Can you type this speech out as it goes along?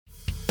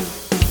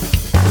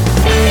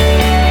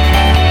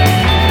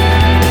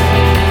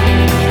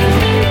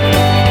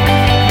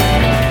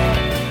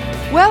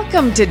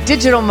Welcome to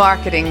Digital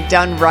Marketing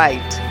Done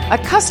Right, a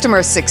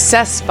customer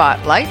success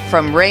spotlight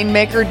from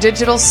Rainmaker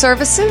Digital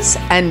Services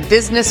and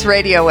Business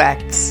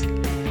RadioX.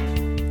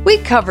 We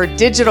cover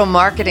digital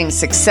marketing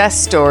success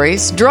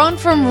stories drawn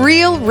from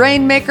real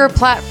Rainmaker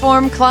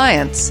platform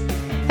clients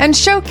and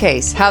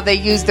showcase how they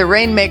use the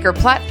Rainmaker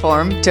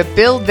platform to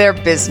build their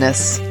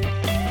business.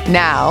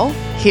 Now,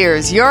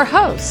 here's your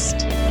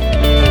host.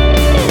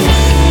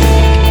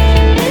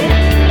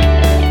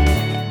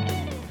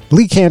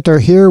 Lee Kantor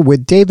here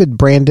with David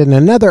Brandon,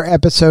 another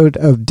episode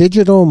of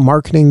Digital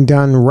Marketing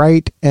Done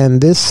Right,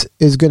 and this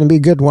is going to be a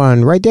good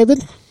one. Right,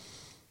 David?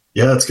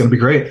 Yeah, it's going to be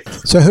great.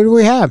 So who do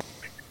we have?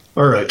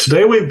 All right,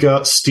 today we've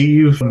got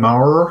Steve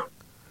Maurer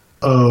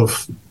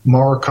of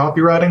Maurer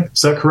Copywriting. Is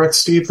that correct,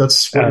 Steve?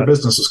 That's what your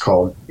business is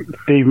called.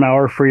 Steve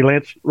Maurer,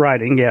 freelance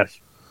writing, yes.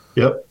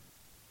 Yep.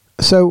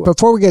 So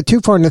before we get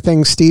too far into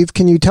things, Steve,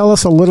 can you tell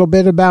us a little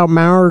bit about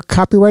Maurer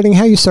Copywriting?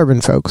 How are you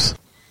serving folks?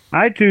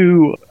 I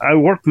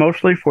work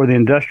mostly for the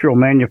industrial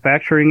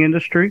manufacturing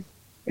industry,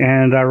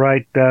 and I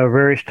write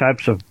various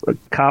types of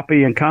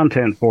copy and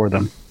content for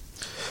them.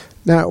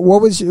 Now,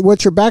 what's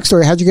your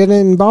backstory? How'd you get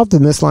involved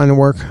in this line of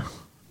work?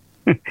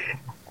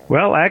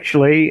 Well,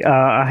 actually,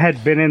 I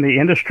had been in the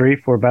industry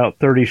for about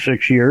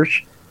 36 years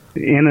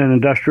in an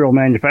industrial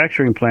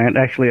manufacturing plant,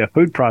 actually a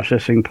food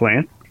processing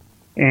plant.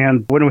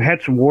 And when we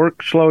had some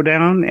work slow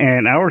down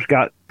and hours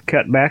got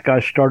cut back, I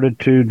started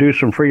to do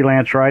some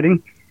freelance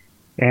writing.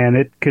 And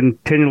it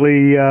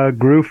continually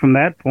grew from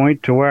that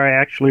point to where I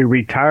actually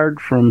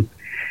retired from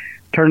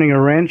turning a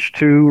wrench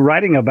to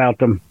writing about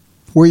them.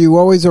 Were you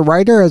always a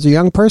writer as a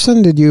young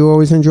person? Did you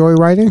always enjoy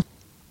writing?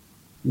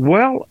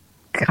 Well,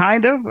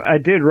 kind of. I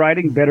did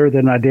writing better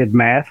than I did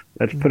math.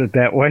 Let's put it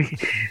that way.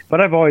 But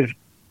I've always,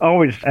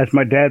 as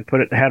my dad put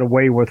it, had a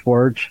way with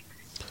words.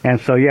 And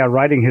so, yeah,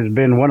 writing has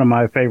been one of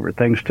my favorite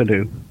things to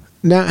do.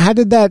 Now, how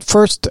did that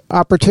first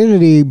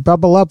opportunity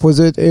bubble up? Was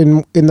it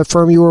in the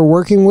firm you were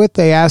working with?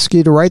 They asked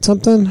you to write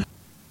something?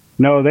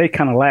 No, they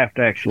kind of laughed,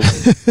 actually.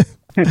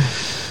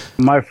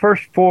 My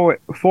first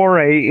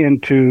foray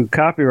into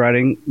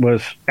copywriting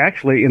was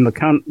actually in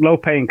the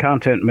low-paying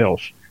content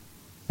mills.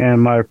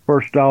 And my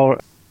first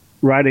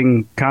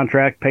writing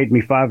contract paid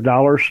me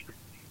 $5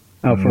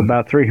 for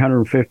about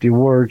 350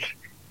 words,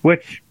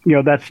 which,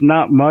 that's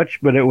not much,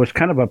 but it was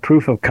kind of a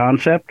proof of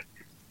concept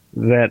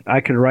that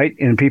I could write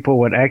and people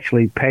would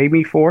actually pay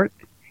me for it.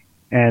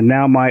 And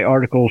now my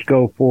articles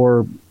go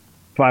for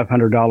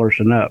 $500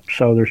 and up.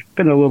 So there's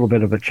been a little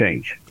bit of a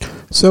change.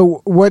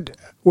 So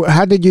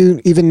how did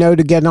you even know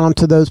to get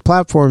onto those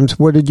platforms?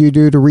 What did you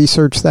do to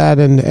research that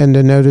and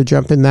to know to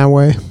jump in that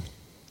way?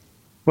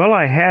 Well,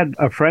 I had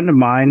a friend of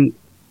mine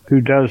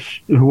who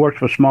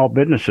works with small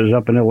businesses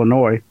up in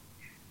Illinois.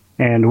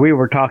 And we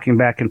were talking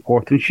back and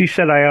forth. And she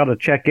said I ought to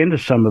check into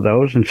some of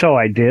those. And so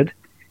I did.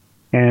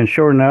 And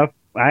sure enough,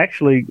 I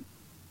actually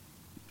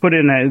put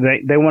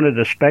in they wanted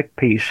a spec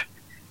piece,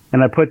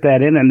 and I put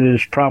that in and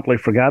just promptly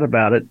forgot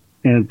about it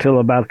until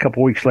about a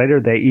couple weeks later.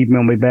 They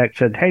emailed me back,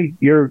 said, "Hey,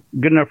 you're a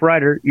good enough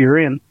writer, you're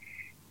in,"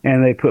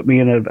 and they put me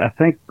in I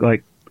think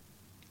like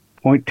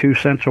 0.2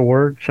 cents a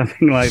word,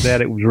 something like that.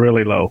 It was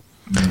really low.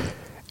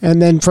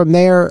 And then from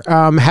there,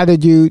 how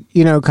did you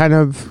kind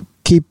of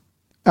keep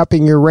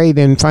upping your rate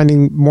and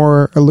finding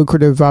more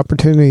lucrative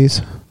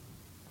opportunities?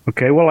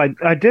 Okay, well,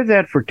 I did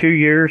that for 2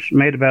 years,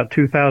 made about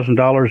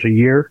 $2,000 a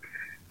year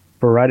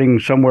for writing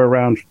somewhere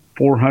around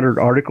 400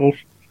 articles.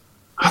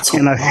 That's a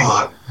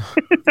lot.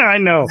 I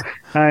know.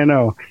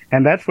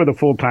 And that's with a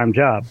full-time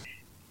job.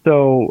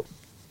 So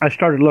I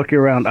started looking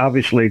around,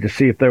 obviously, to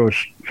see if there was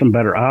some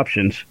better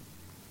options.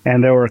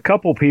 And there were a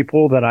couple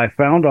people that I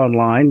found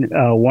online.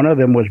 One of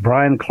them was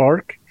Brian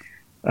Clark.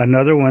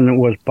 Another one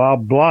was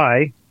Bob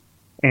Bly.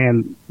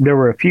 And there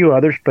were a few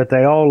others, but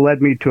they all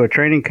led me to a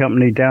training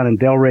company down in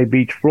Delray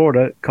Beach,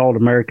 Florida, called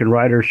American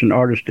Writers and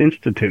Artists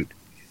Institute.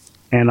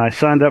 And I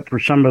signed up for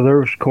some of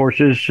those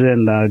courses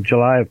in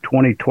July of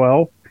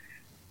 2012,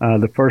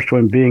 the first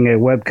one being a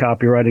web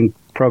copywriting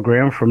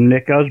program from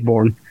Nick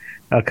Osborne,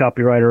 a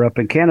copywriter up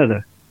in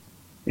Canada.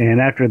 And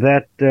after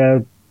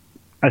that,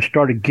 I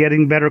started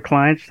getting better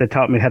clients. They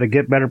taught me how to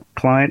get better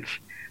clients.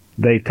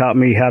 They taught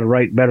me how to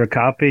write better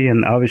copy,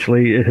 and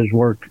obviously it has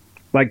worked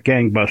like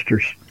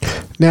gangbusters.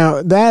 Now,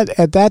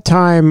 at that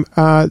time,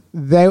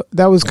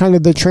 that was kind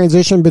of the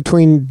transition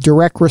between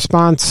direct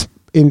response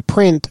in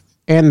print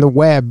and the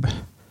web.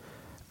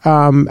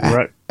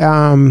 Right.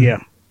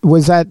 Yeah.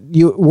 Was that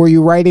were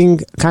you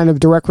writing kind of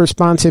direct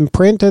response in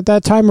print at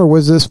that time, or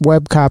was this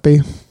web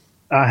copy?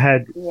 I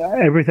had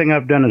everything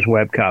I've done is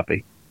web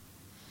copy.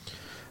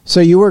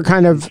 So you were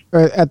kind of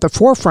at the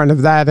forefront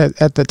of that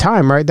at the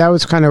time, right? That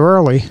was kind of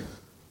early.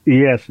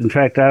 Yes. In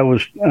fact, I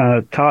was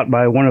taught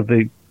by one of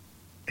the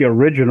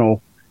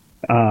original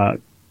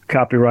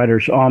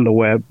copywriters on the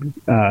web,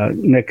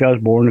 Nick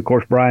Osborne. Of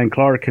course, Brian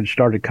Clark had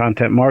started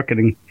content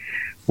marketing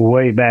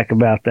way back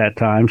about that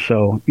time.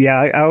 So, yeah,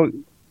 I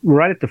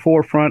right at the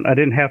forefront. I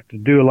didn't have to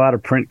do a lot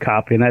of print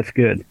copy, and that's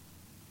good.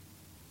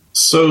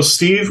 So,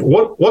 Steve,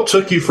 what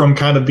took you from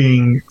kind of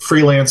being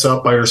freelance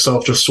out by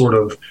yourself, just sort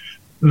of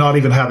not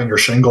even having your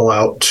shingle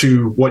out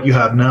to what you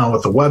have now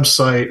with the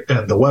website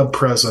and the web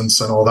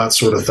presence and all that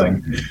sort of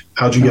thing.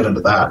 How'd you get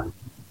into that?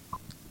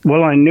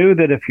 Well, I knew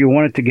that if you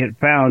wanted to get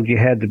found, you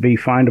had to be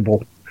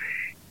findable.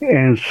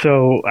 And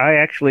so I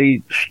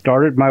actually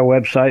started my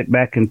website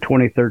back in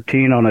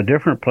 2013 on a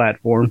different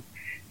platform.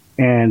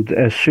 And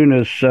as soon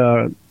as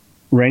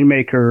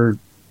Rainmaker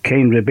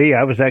came to be,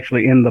 I was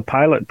actually in the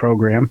pilot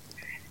program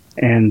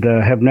and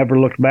have never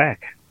looked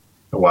back.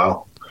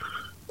 Wow.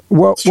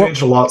 It's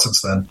changed a lot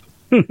since then.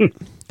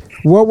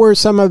 What were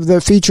some of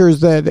the features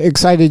that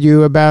excited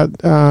you about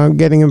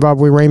getting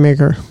involved with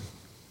Rainmaker?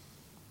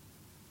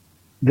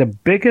 The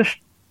biggest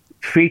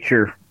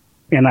feature,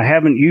 and I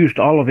haven't used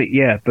all of it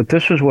yet, but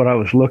this is what I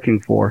was looking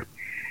for.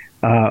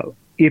 I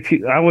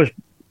was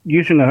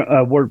using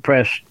a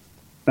WordPress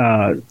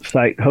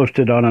site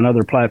hosted on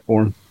another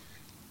platform,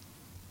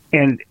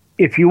 and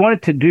if you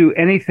wanted to do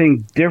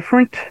anything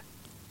different,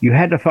 you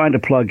had to find a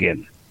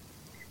plugin.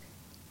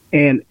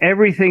 And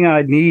everything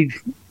I need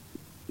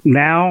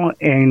now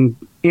and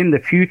in the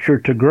future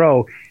to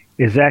grow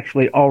is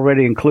actually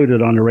already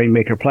included on the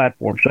Rainmaker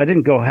platform. So I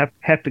didn't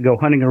have to go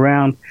hunting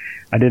around.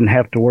 I didn't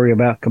have to worry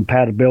about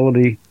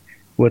compatibility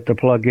with the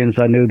plugins.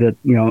 I knew that,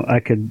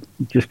 I could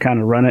just kind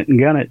of run it and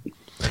gun it.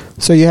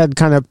 So you had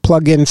kind of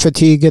plug-in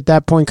fatigue at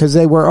that point because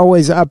they were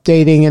always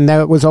updating and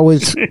that was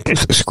always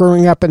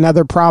screwing up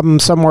another problem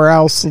somewhere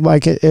else.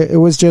 Like it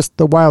was just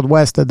the Wild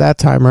West at that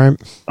time, right?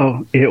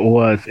 Oh, it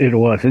was.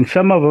 And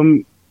some of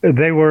them,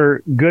 they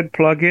were good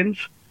plugins,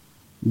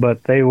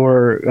 but they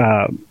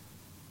were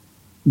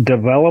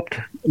developed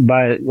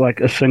by like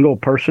a single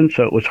person,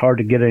 so it was hard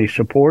to get any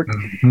support.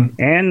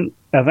 Mm-hmm. And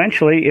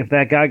eventually, if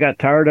that guy got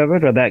tired of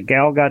it or that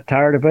gal got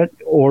tired of it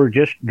or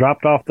just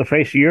dropped off the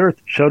face of the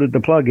earth, so did the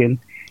plugin,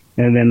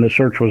 and then the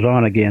search was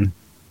on again.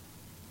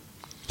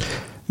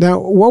 Now,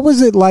 what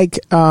was it like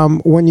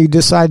when you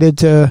decided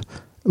to,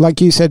 like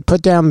you said,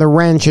 put down the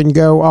wrench and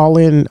go all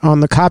in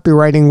on the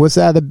copywriting? Was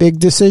that a big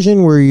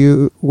decision?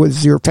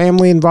 Was your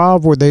family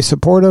involved? Were they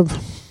supportive?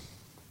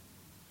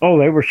 Oh,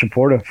 they were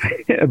supportive,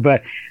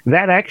 but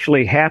that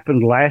actually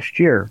happened last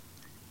year.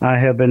 I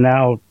have been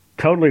now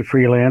totally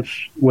freelance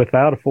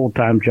without a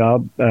full-time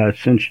job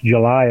since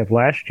July of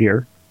last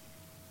year.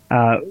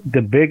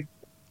 The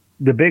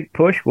big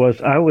push was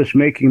I was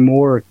making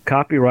more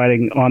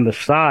copywriting on the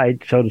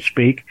side, so to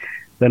speak,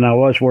 than I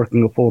was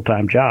working a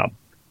full-time job.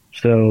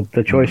 So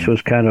the choice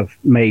was kind of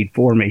made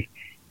for me,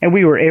 and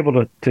we were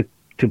able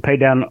to pay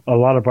down a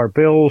lot of our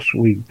bills.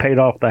 We paid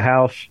off the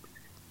house,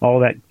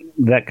 all that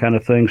kind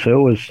of thing.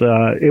 So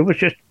it was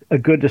just a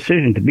good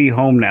decision to be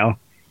home now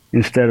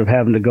instead of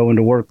having to go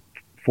into work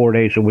 4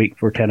 days a week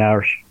for 10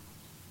 hours.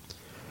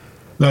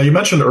 Now, you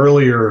mentioned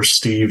earlier,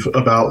 Steve,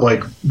 about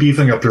like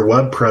beefing up your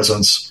web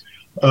presence,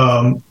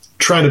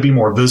 trying to be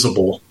more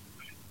visible.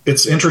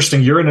 It's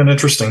interesting. You're in an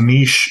interesting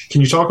niche. Can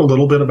you talk a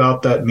little bit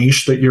about that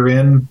niche that you're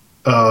in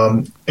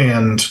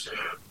and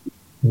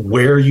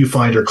where you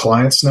find your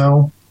clients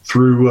now?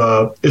 Through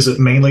is it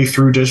mainly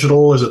through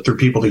digital? Is it through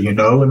people that you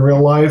know in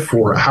real life,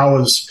 or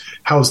how's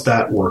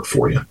that work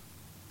for you?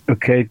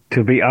 Okay,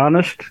 to be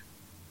honest,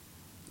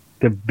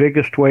 the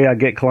biggest way I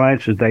get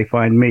clients is they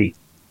find me.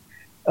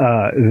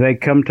 They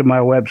come to my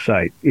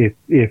website.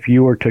 If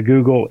you were to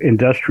Google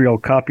industrial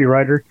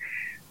copywriter,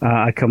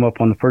 I come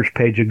up on the first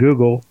page of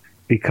Google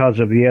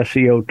because of the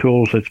SEO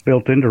tools that's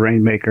built into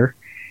Rainmaker,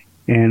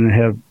 and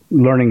have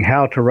learning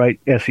how to write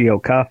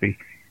SEO copy.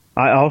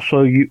 I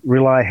also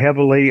rely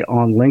heavily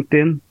on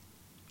LinkedIn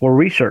for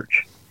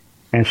research.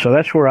 And so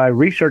that's where I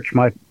research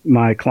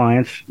my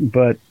clients,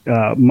 but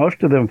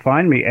most of them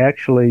find me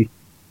actually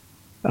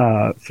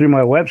through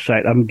my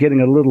website. I'm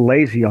getting a little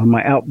lazy on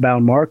my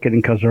outbound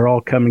marketing because they're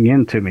all coming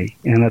into me,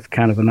 and that's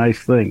kind of a nice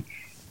thing.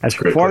 As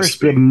far as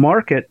the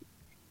market,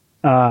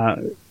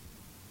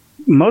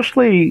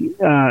 mostly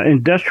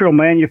industrial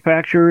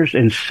manufacturers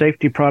and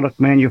safety product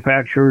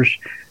manufacturers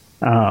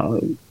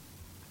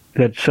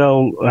that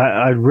sell.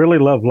 I really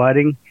love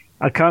lighting.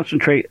 I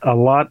concentrate a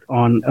lot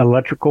on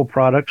electrical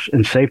products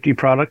and safety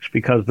products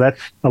because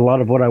that's a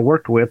lot of what I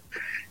worked with,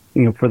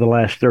 for the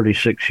last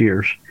 36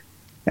 years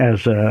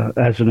as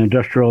an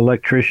industrial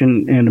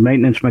electrician and a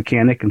maintenance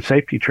mechanic and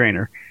safety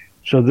trainer.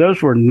 So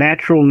those were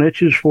natural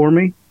niches for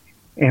me.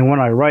 And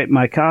when I write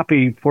my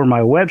copy for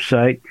my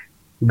website,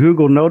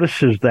 Google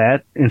notices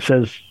that and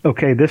says,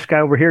 okay, this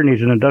guy over here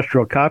needs an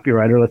industrial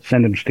copywriter. Let's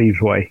send him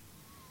Steve's way.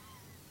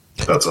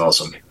 That's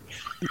awesome.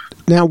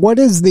 Now, what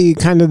is the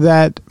kind of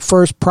that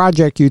first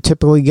project you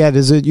typically get?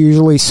 Is it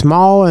usually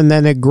small and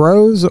then it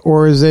grows,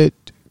 or is it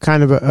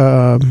kind of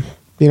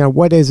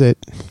what is it?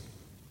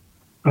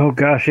 Oh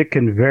gosh, it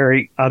can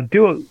vary.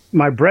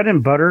 My bread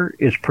and butter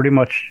is pretty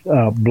much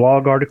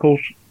blog articles,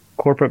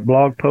 corporate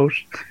blog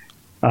posts,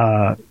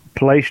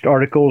 placed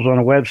articles on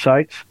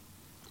websites.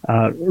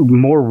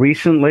 More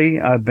recently,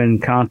 I've been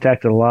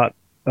contacted a lot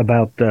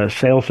about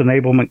sales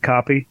enablement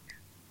copy.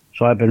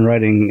 So I've been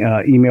writing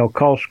email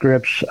call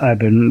scripts. I've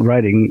been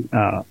writing.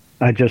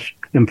 I just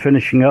am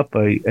finishing up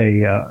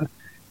a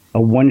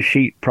one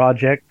sheet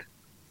project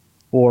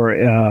for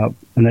a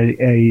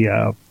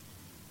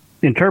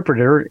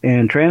interpreter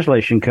and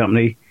translation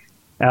company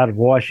out of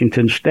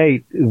Washington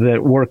State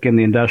that work in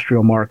the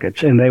industrial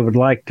markets, and they would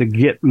like to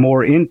get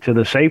more into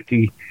the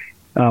safety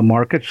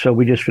market. So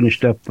we just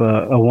finished up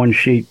a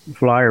one-sheet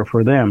flyer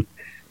for them.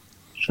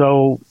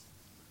 So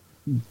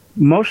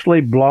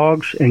mostly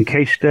blogs and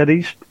case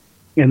studies,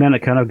 and then it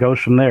kind of goes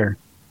from there.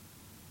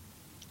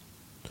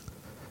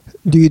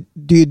 Do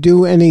you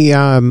do any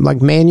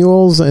like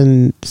manuals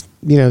and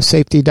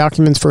safety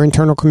documents for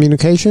internal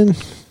communication?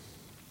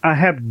 I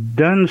have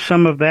done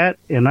some of that,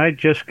 and I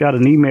just got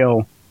an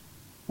email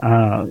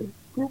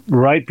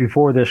right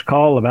before this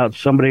call about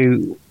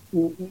somebody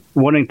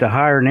wanting to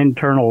hire an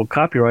internal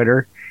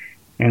copywriter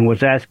and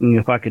was asking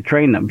if I could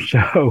train them.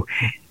 So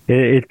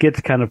it gets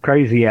kind of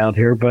crazy out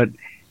here, but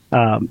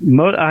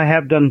I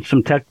have done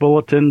some tech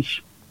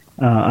bulletins.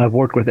 I've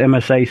worked with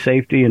MSA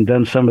Safety and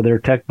done some of their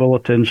tech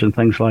bulletins and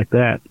things like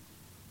that.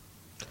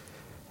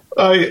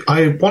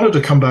 I wanted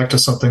to come back to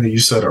something that you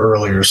said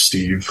earlier,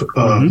 Steve.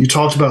 You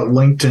talked about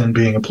LinkedIn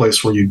being a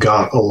place where you did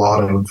a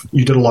lot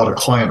of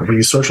client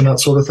research and that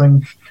sort of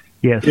thing.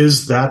 Yes.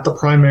 Is that the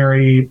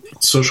primary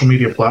social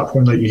media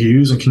platform that you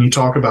use? And can you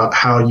talk about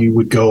how you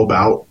would go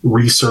about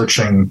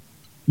researching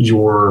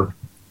your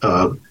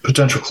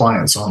potential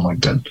clients on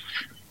LinkedIn?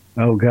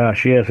 Oh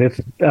gosh, yes.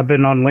 I've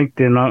been on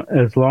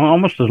LinkedIn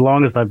almost as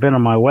long as I've been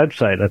on my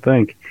website. I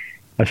think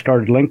I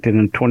started LinkedIn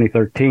in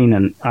 2013,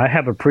 and I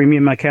have a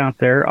premium account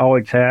there.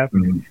 Always have.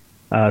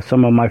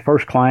 Some of my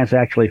first clients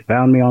actually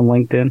found me on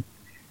LinkedIn.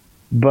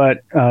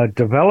 But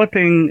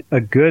developing a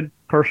good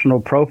personal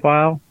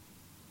profile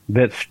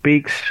that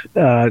speaks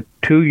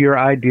to your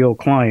ideal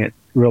client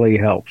really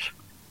helps.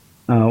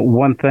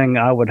 One thing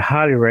I would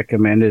highly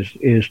recommend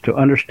is to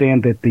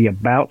understand that the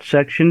About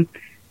section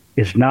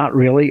is not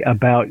really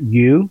about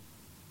you.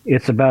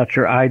 It's about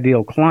your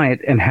ideal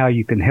client and how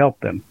you can help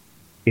them.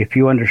 If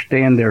you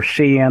understand their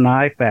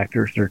CNI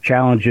factors, their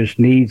challenges,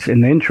 needs,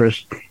 and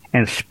interests,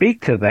 and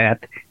speak to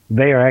that,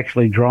 they are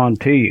actually drawn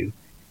to you.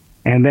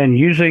 And then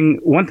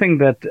one thing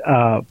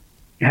that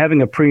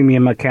having a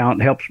premium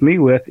account helps me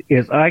with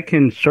is I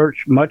can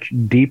search much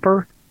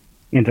deeper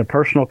into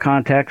personal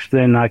contacts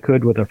than I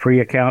could with a free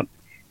account.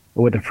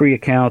 With a free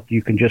account,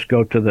 you can just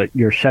go to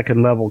your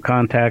second level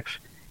contacts.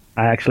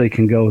 I actually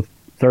can go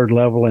third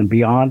level and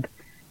beyond.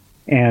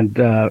 And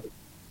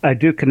I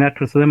do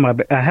connect with them. I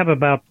have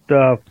about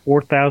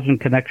 4,000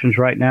 connections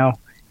right now.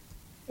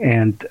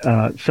 And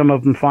some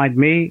of them find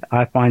me.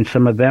 I find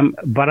some of them.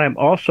 But I'm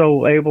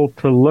also able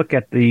to look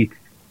at the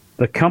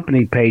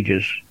company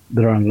pages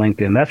that are on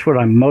LinkedIn. That's what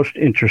I'm most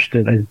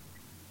interested in,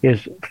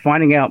 is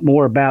finding out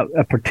more about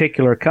a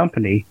particular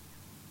company.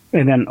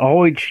 And then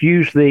always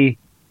use the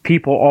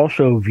people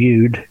also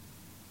viewed,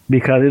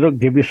 because it'll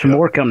give you some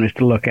more companies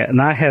to look at. And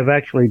I have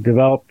actually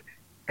developed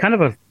kind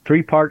of a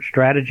 3-part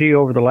strategy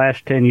over the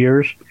last 10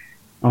 years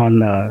on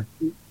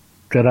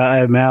that I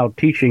am now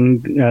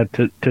teaching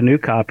to new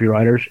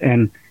copywriters,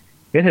 and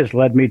it has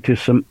led me to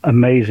some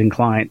amazing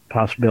client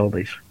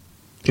possibilities.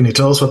 Can you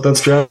tell us what that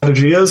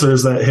strategy is, or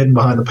is that hidden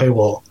behind the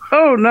paywall?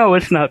 Oh, no,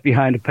 it's not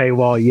behind a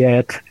paywall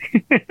yet.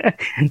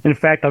 In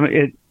fact,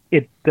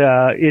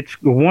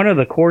 it's one of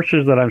the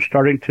courses that I'm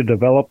starting to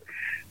develop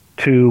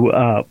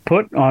to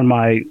put on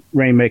my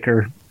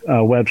Rainmaker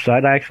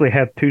website. I actually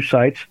have 2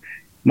 sites,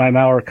 my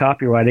Maurer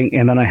Copywriting,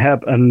 and then I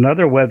have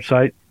another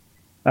website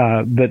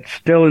that's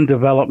still in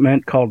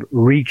development called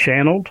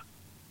Rechanneled,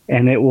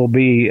 and it will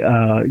be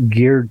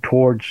geared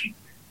towards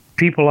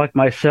people like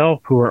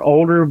myself who are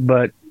older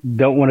but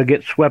don't want to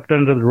get swept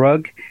under the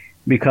rug,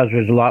 because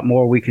there's a lot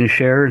more we can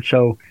share. And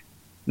so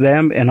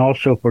them, and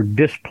also for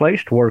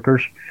displaced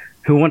workers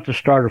who want to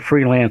start a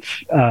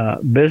freelance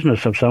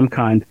business of some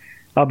kind,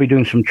 I'll be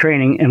doing some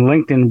training, and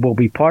LinkedIn will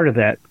be part of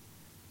that.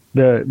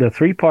 The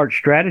 3-part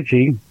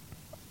strategy,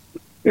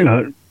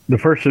 the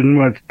first one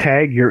was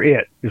tag your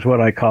it, is what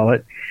I call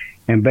it.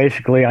 And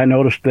basically, I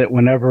noticed that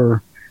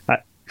whenever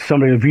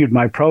somebody viewed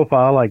my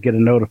profile, I get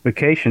a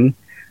notification.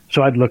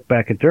 So I'd look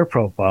back at their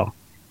profile.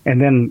 And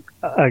then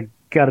I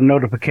got a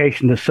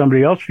notification that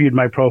somebody else viewed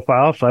my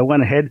profile. So I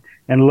went ahead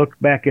and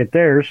looked back at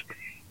theirs.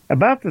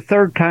 About the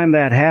 3rd time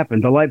that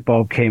happened, the light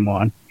bulb came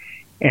on.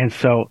 And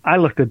so I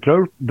looked at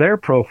their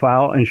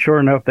profile, and sure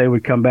enough, they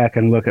would come back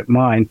and look at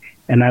mine,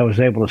 and I was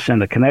able to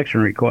send a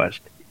connection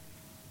request.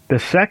 The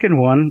second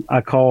one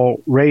I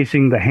call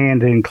raising the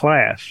hand in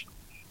class.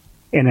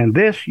 And in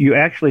this, you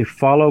actually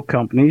follow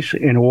companies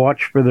and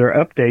watch for their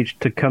updates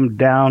to come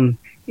down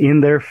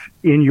in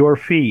your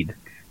feed.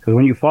 Because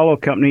when you follow a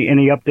company,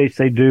 any updates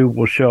they do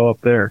will show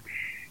up there.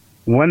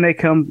 When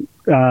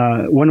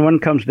when one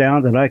comes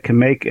down that I can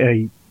make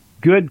a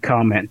good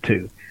comment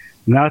to,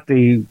 not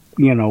the,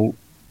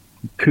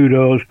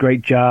 kudos,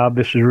 great job,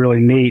 this is really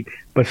neat,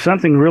 but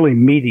something really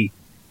meaty,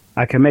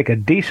 I can make a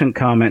decent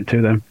comment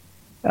to them.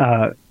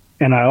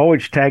 And I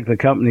always tag the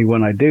company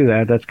when I do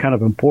that. That's kind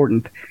of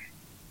important.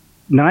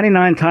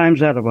 99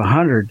 times out of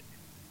 100,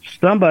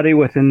 somebody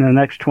within the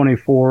next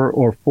 24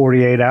 or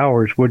 48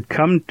 hours would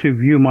come to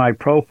view my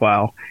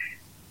profile.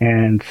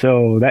 And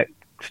so that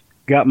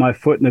got my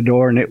foot in the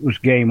door, and it was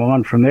game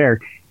on from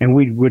there. And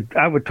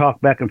I would talk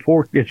back and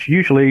forth. It's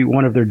usually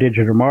one of their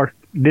digital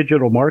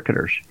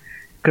marketers,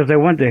 because they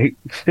want to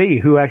see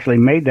who actually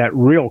made that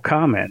real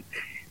comment.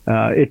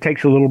 It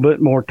takes a little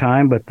bit more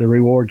time, but the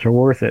rewards are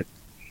worth it.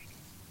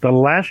 The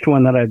last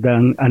one that I've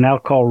done, I now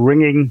call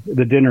ringing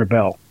the dinner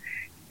bell.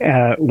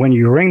 When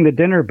you ring the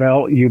dinner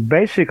bell, you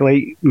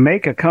basically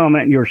make a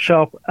comment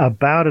yourself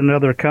about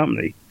another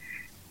company.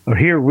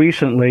 Here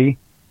recently,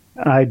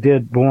 I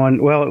did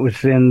one, well, it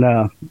was in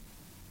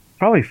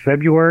probably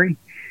February.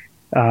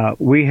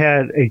 We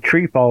had a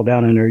tree fall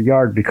down in their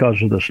yard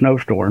because of the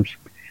snowstorms.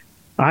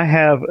 I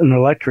have an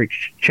electric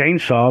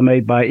chainsaw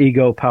made by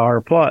Ego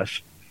Power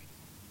Plus.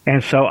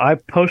 And so I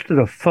posted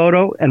a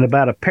photo and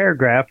about a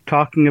paragraph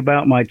talking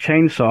about my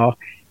chainsaw,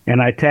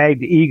 and I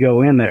tagged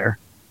Ego in there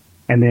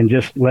and then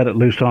just let it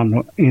loose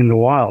in the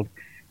wild.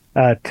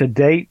 To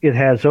date, it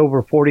has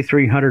over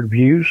 4,300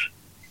 views,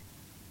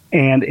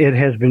 and it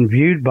has been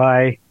viewed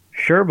by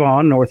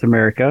Shervon North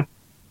America,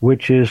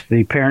 which is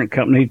the parent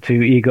company to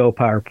Ego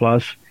Power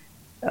Plus.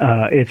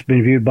 It's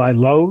been viewed by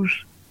Lowe's,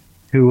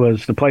 who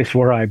was the place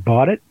where I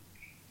bought it.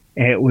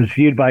 And it was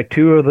viewed by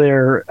two of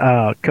their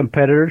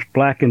competitors,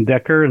 Black &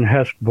 Decker and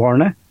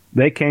Husqvarna.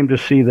 They came to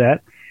see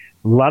that.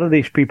 A lot of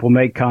these people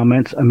made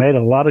comments. I made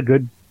a lot of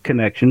good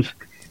connections.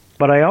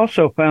 But I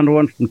also found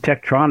one from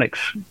Tektronix,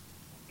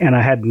 and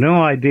I had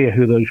no idea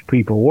who those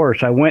people were.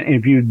 So I went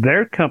and viewed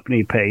their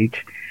company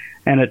page,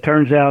 and it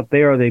turns out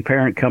they are the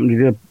parent company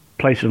to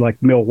places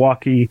like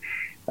Milwaukee,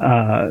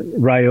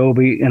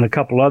 Ryobi, and a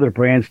couple other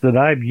brands that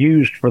I've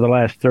used for the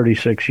last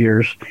 36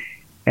 years.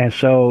 And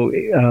so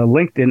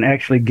LinkedIn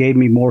actually gave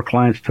me more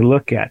clients to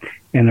look at.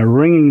 And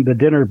ringing the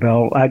dinner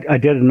bell, I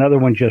did another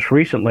one just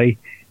recently,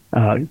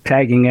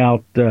 tagging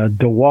out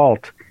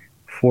DeWalt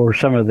for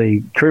some of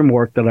the trim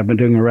work that I've been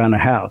doing around the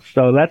house.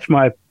 So that's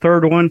my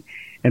third one.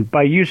 And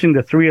by using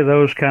the three of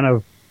those kind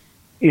of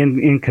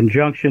in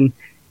conjunction,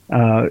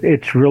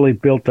 it's really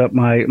built up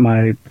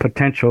my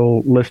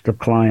potential list of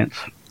clients.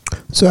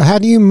 So how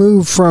do you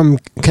move from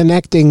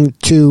connecting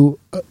to,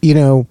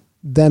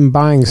 them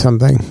buying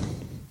something?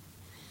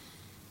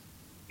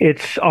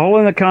 It's all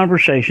in the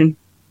conversation.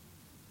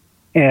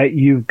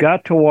 You've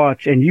got to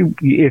watch, and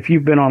if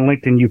you've been on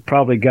LinkedIn, you've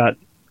probably got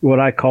what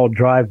I call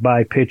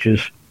drive-by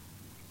pitches.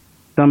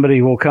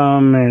 Somebody will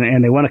come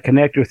and they want to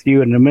connect with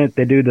you, and the minute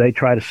they do, they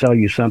try to sell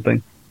you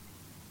something.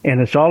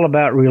 And it's all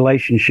about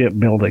relationship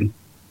building.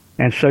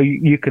 And so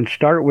you can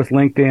start with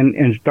LinkedIn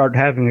and start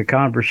having a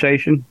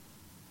conversation,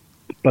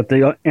 but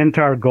the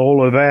entire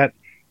goal of that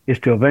is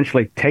to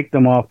eventually take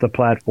them off the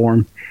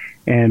platform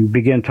and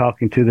begin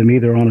talking to them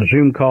either on a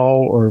Zoom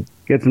call or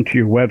get them to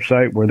your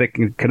website where they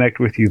can connect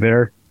with you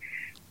there.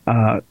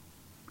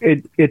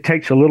 It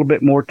takes a little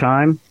bit more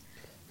time,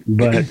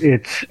 but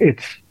it's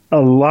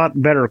a lot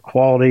better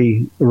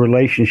quality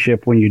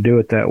relationship when you do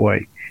it that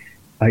way.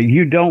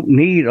 You don't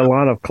need a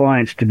lot of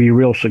clients to be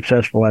real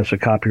successful as a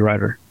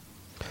copywriter.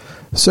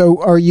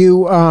 So are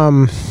you,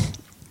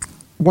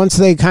 once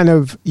they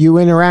you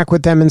interact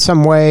with them in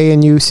some way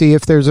and you see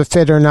if there's a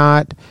fit or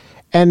not,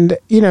 and,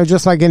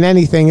 just like in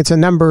anything, it's a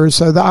number,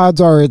 so the odds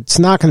are it's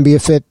not going to be a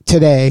fit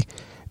today.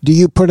 Do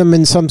you put them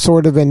in some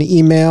sort of an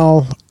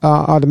email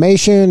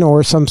automation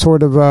or some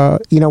sort of,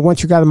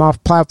 once you got them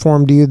off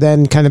platform, do you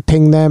then kind of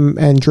ping them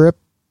and drip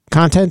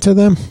content to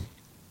them?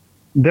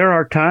 There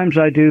are times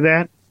I do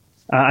that.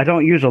 I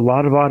don't use a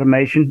lot of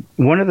automation.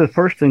 One of the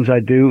first things I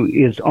do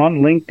is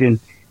on LinkedIn,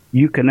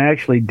 you can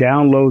actually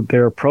download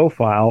their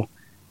profile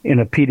in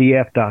a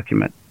PDF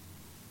document.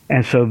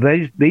 And so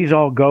these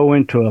all go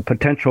into a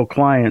potential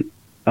client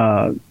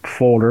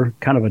folder,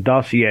 kind of a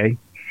dossier.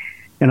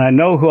 And I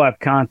know who I've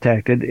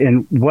contacted.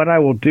 And what I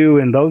will do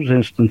in those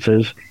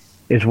instances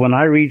is when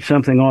I read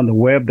something on the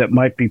web that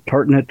might be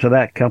pertinent to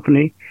that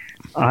company,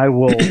 I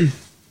will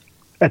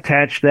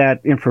attach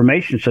that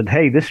information. Said,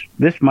 hey,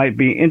 this might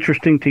be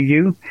interesting to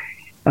you.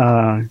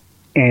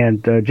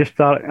 And just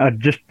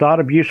thought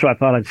of you, so I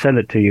thought I'd send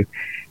it to you.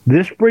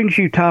 This brings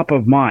you top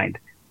of mind.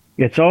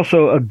 It's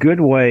also a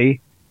good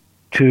way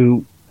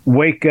to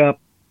wake up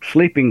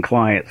sleeping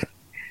clients.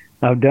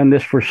 I've done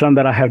this for some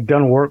that I have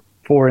done work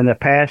for in the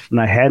past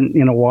and I hadn't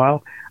in a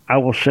while. I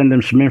will send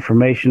them some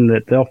information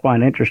that they'll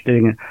find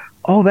interesting. And,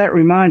 oh, that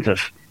reminds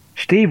us,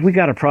 Steve, we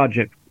got a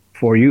project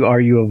for you.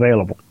 Are you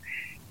available?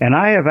 And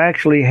I have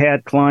actually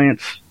had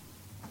clients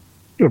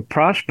or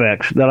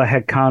prospects that I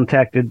had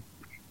contacted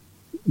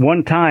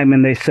one time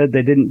and they said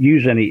they didn't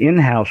use any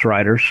in-house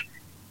writers.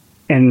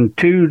 And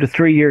 2 to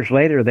 3 years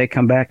later, they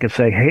come back and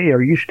say, hey,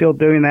 are you still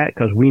doing that?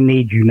 Because we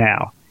need you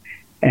now.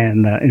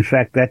 And in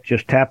fact, that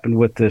just happened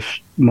with this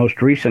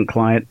most recent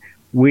client.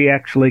 We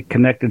actually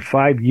connected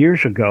 5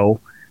 years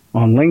ago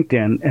on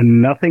LinkedIn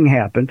and nothing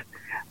happened.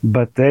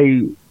 But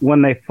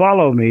when they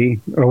follow me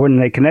or when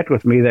they connect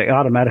with me, they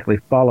automatically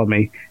follow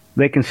me.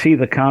 They can see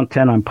the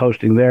content I'm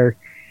posting there.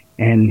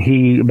 And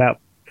about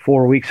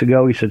 4 weeks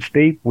ago, he said,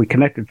 Steve, we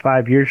connected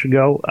 5 years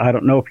ago. I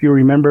don't know if you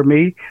remember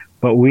me,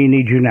 but we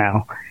need you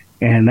now.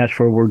 And that's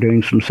where we're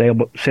doing some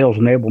sales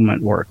enablement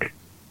work.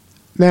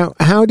 Now,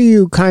 how do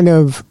you kind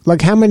of,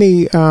 like, how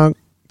many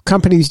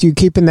companies do you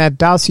keep in that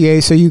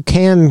dossier so you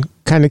can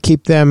kind of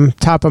keep them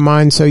top of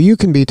mind so you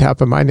can be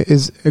top of mind?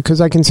 Is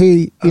because I can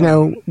see,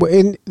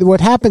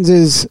 what happens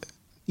is,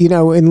 in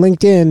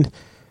LinkedIn,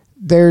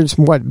 there's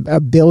a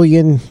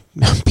billion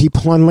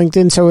people on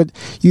LinkedIn. So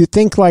you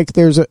think like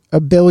there's a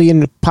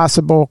billion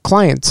possible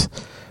clients,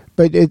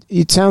 but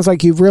it sounds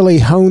like you've really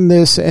honed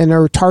this and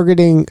are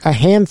targeting a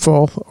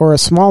handful or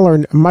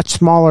much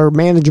smaller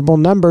manageable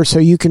number so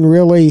you can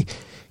really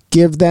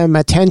give them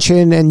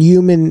attention and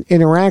human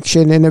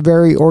interaction in a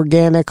very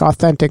organic,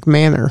 authentic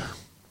manner.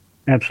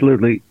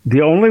 Absolutely.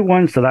 The only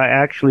ones that I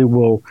actually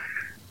will,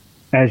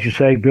 as you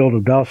say, build a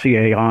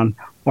dossier on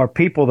are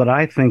people that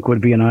I think would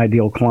be an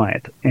ideal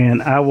client.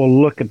 And I will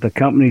look at the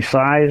company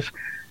size.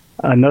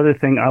 Another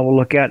thing I will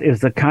look at is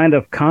the kind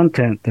of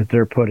content that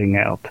they're putting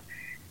out.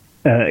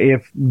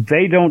 If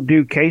they don't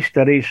do case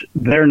studies,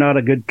 they're not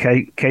a good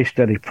case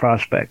study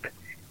prospect,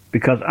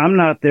 because I'm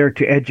not there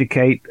to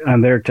educate,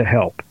 I'm there to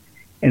help.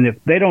 And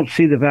if they don't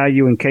see the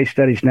value in case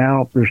studies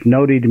now, there's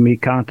no need to me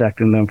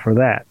contacting them for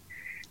that.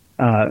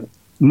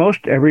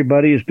 Most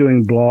everybody is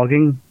doing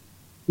blogging.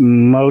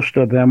 Most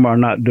of them are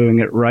not doing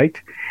it right.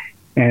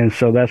 And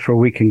so that's where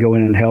we can go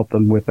in and help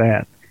them with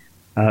that.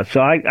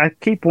 So I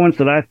keep ones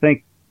that I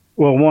think,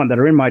 that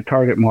are in my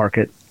target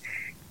market,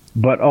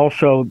 but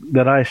also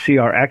that I see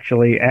are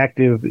actually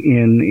active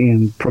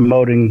in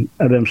promoting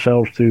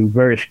themselves through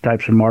various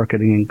types of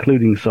marketing,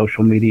 including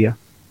social media.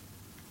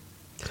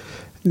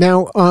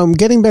 Now,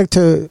 getting back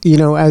to,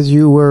 as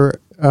you were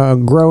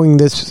growing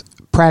this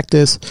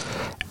practice,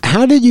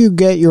 how did you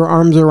get your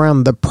arms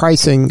around the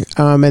pricing,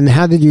 and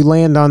how did you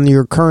land on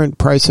your current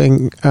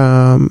pricing?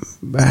 How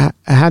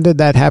did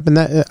that happen?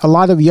 A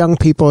lot of young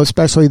people,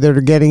 especially that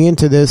are getting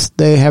into this,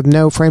 they have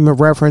no frame of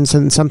reference,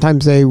 and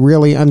sometimes they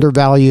really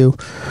undervalue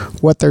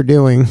what they're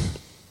doing.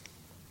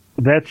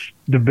 That's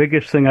the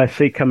biggest thing I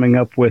see coming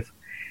up with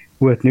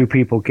new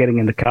people getting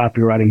into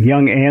copywriting,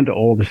 young and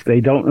old, is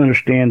they don't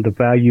understand the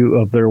value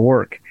of their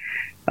work.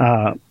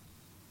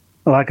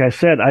 Like I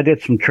said, I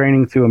did some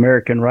training through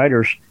American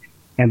Writers,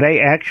 and they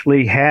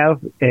actually have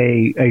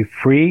a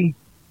free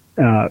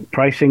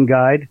pricing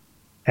guide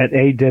at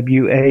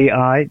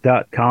awai.com.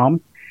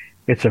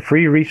 It's a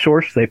free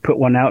resource. They put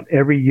one out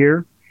every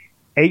year.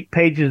 8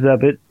 pages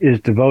of it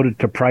is devoted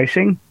to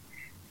pricing.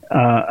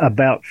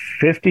 About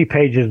 50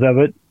 pages of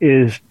it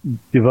is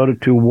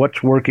devoted to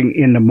what's working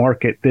in the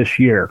market this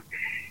year.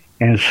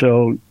 And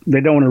so they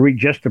don't want to read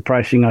just the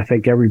pricing. I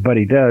think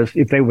everybody does.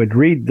 If they would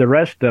read the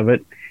rest of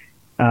it,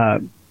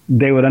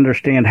 they would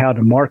understand how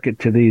to market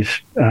to these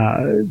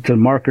to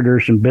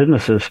marketers and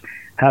businesses,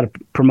 how to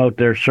promote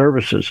their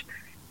services.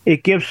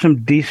 It gives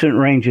some decent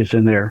ranges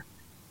in there.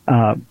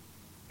 And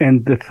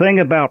the thing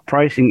about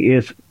pricing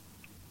is,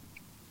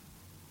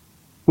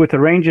 with the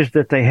ranges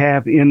that they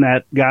have in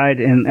that guide,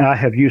 and I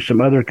have used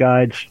some other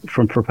guides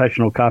from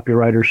professional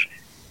copywriters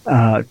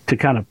to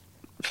kind of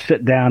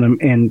sit down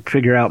and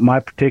figure out my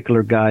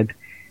particular guide.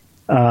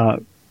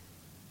 The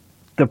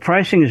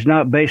pricing is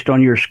not based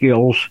on your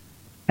skills,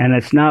 and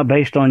it's not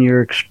based on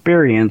your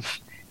experience.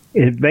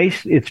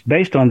 It's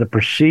based on the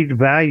perceived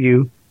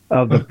value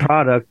of the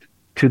product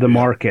to the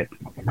market.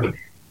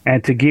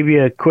 And to give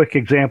you a quick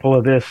example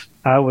of this,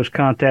 I was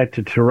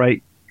contacted to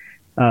write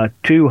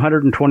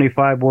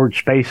 225-word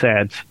space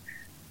ads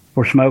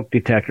for smoke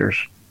detectors.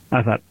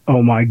 I thought,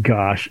 oh my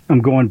gosh,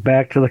 I'm going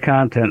back to the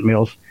content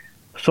mills.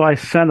 So I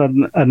sent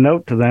a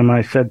note to them.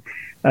 I said,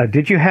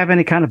 did you have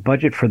any kind of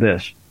budget for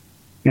this?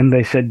 And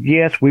they said,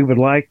 yes, we would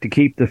like to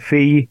keep the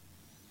fee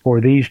for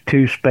these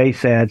 2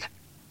 space ads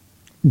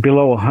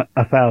below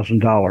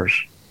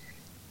 $1,000.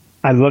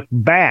 I looked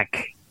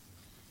back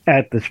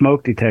at the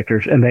smoke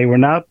detectors, and they were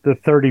not the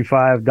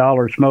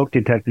 $35 smoke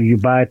detectors you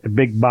buy at the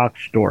big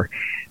box store.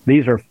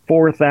 These are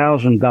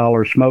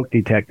 $4,000 smoke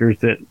detectors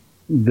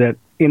that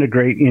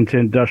integrate into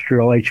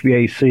industrial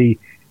HVAC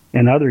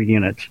and other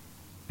units.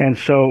 And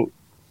so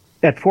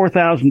at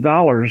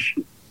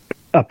 $4,000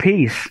 a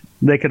piece,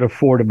 they could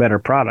afford a better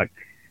product.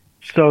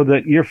 So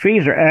that your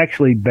fees are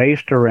actually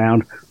based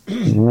around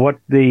what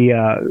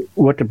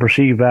the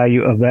perceived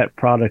value of that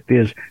product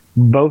is,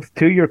 both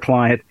to your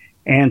client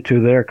and to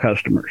their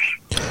customers.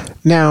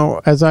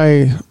 Now, as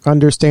I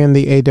understand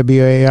the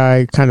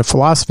AWAI kind of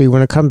philosophy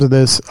when it comes to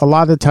this, a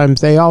lot of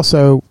times they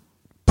also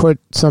put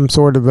some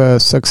sort of a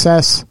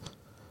success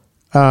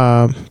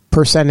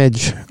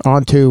percentage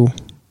onto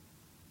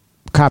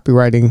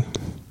copywriting,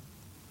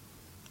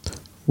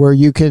 where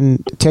you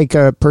can take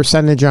a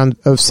percentage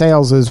of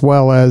sales as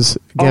well as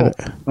get it.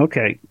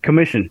 Okay,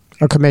 commission.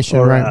 A commission,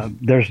 or, right.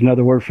 There's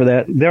another word for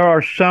that. There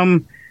are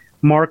some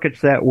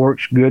markets that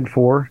works good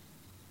for,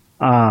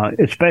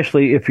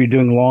 especially if you're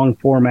doing long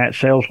format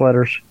sales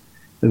letters,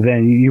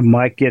 then you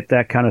might get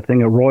that kind of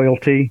thing, a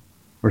royalty,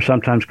 or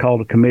sometimes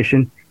called a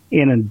commission.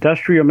 In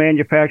industrial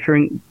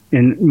manufacturing,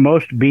 in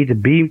most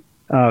B2B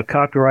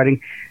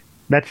copywriting,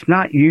 that's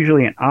not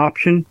usually an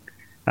option.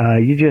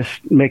 You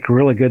just make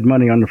really good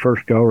money on the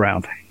first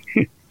go-around.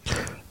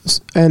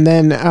 And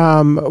then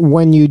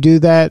when you do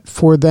that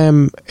for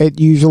them, it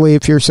usually,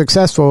 if you're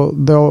successful,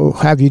 they'll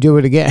have you do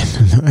it again.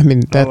 I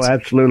mean, that's... Oh,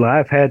 absolutely.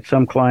 I've had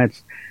some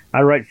clients.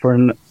 I write for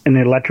an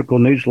electrical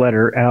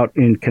newsletter out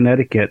in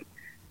Connecticut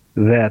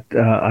that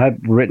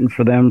I've written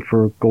for them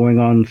for going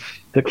on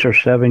 6 or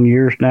 7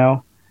 years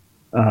now.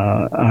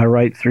 I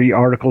write 3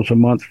 articles a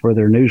month for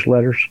their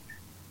newsletters.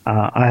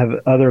 I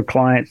have other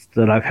clients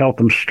that I've helped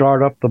them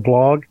start up the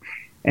blog,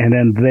 and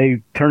then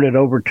they turn it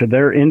over to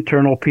their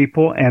internal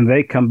people, and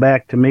they come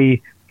back to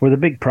me for the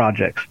big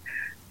projects.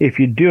 If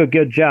you do a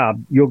good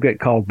job, you'll get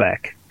called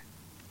back.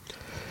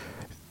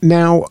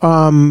 Now,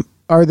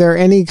 are there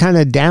any kind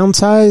of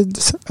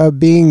downsides of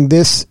being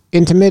this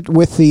intimate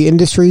with the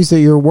industries that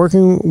you're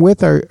working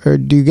with, or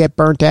do you get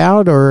burnt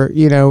out, or,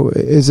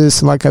 is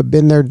this like a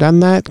been there, done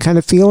that kind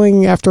of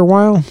feeling after a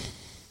while?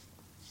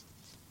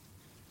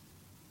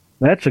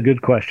 That's a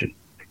good question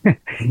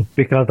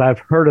because I've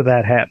heard of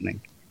that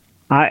happening.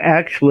 I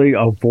actually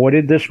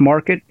avoided this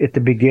market at the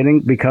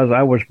beginning because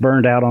I was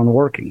burned out on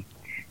working,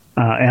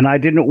 and I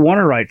didn't want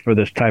to write for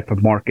this type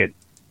of market.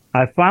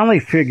 I finally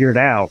figured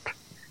out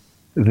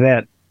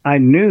that I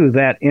knew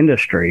that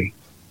industry,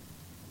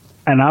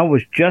 and I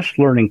was just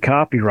learning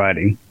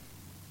copywriting.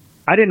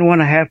 I didn't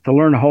want to have to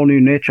learn a whole new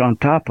niche on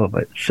top of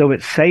it, so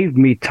it saved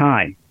me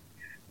time.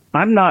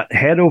 I'm not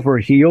head over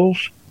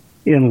heels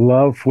in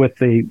love with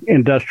the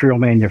industrial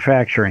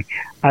manufacturing.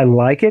 I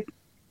like it.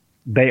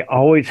 They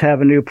always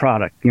have a new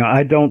product.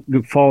 I don't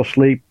fall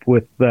asleep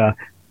with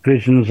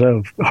visions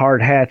of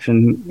hard hats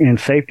and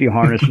safety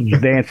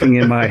harnesses dancing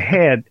in my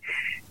head,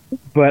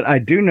 but I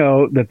do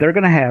know that they're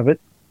going to have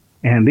it.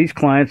 And these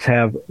clients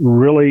have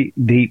really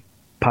deep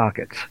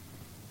pockets.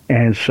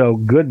 And so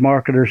good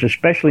marketers,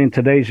 especially in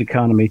today's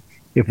economy,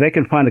 if they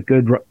can find a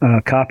good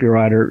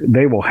copywriter,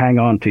 they will hang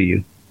on to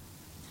you.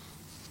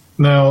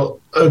 Now,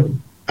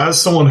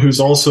 as someone who's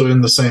also in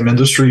the same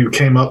industry, who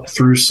came up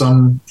through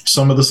some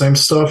of the same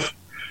stuff,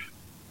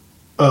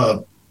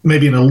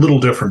 maybe in a little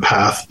different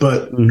path,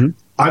 but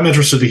I'm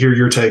interested to hear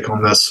your take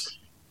on this.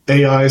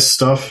 AI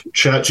stuff,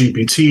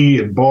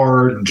 ChatGPT and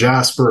Bard and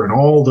Jasper and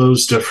all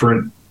those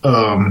different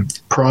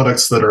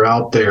products that are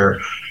out there.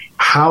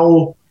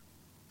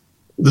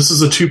 This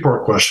is a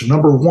 2-part question.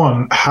 Number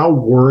 1, how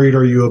worried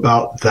are you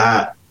about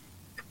that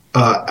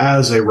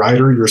as a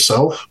writer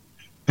yourself?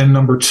 And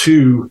number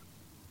 2,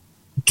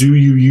 do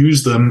you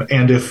use them?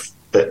 And if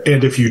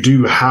you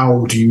do,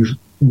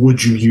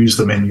 would you use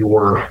them in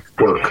your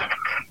work?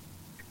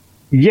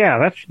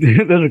 Yeah,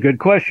 those are good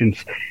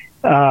questions.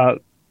 No,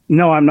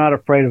 I'm not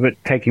afraid of it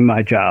taking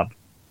my job.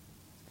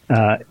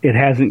 It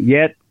hasn't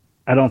yet.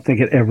 I don't think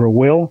it ever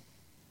will,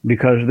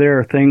 because there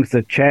are things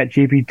that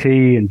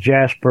ChatGPT and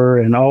Jasper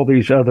and all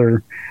these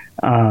other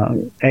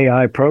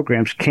AI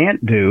programs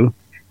can't do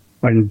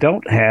and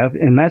don't have,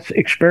 and that's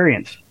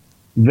experience.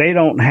 They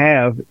don't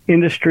have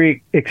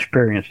industry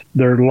experience.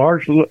 They're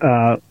large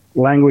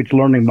language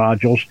learning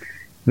modules.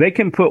 They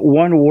can put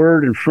one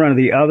word in front of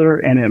the other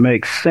and it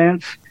makes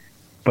sense,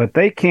 but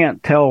they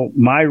can't tell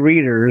my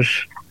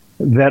readers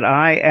that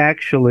I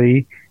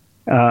actually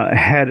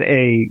had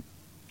a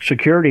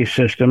security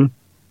system,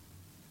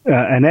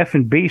 an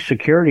F&B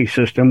security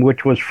system,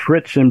 which was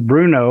Fritz and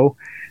Bruno,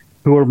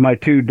 who were my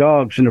 2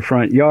 dogs in the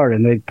front yard,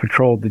 and they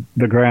patrolled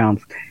the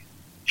grounds.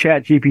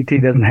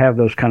 ChatGPT doesn't have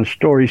those kind of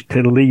stories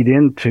to lead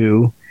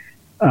into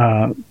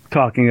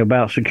talking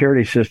about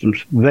security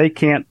systems. They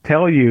can't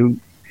tell you,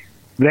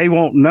 they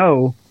won't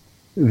know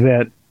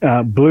that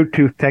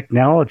Bluetooth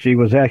technology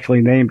was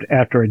actually named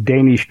after a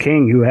Danish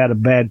king who had a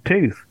bad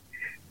tooth.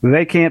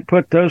 They can't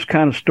put those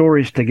kind of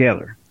stories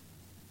together.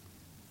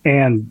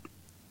 And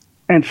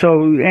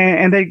so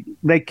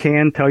they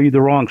can tell you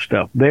the wrong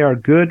stuff. They are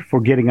good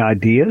for getting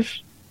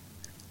ideas.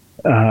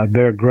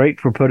 They're great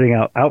for putting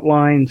out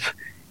outlines.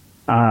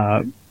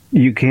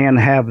 You can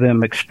have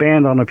them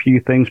expand on a few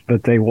things,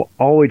 but they will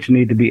always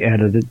need to be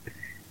edited.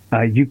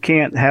 You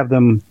can't have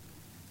them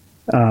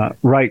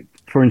write,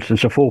 for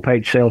instance, a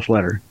full-page sales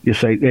letter. You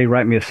say, hey,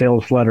 write me a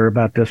sales letter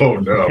about this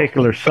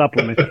particular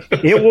supplement.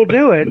 It will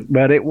do it,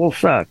 but it will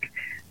suck.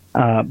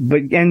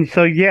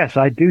 So, yes,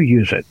 I do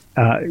use it.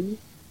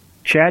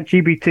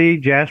 ChatGPT,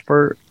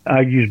 Jasper,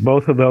 I use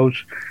both of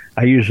those.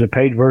 I use the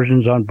paid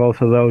versions on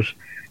both of those.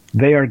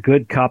 They are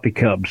good copy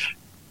cubs.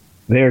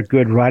 They are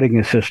good writing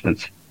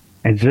assistants.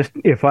 And just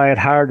if I had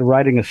hired a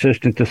writing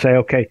assistant to say,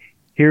 okay,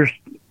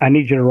 I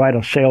need you to write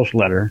a sales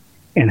letter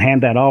and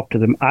hand that off to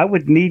them, I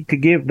would need to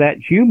give that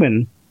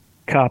human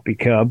copy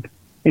cub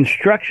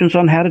instructions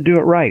on how to do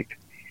it right.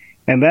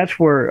 And that's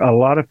where a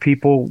lot of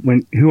people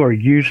who are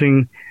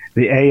using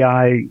the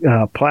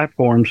AI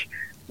platforms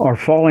are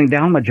falling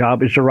down the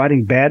job, is they're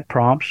writing bad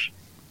prompts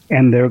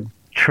and they're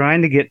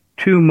trying to get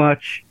too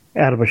much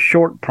out of a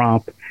short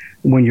prompt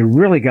when you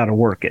really got to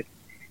work it.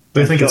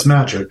 They think it's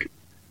magic.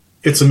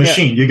 It's a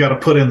machine. Yeah. You got to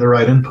put in the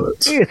right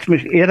inputs.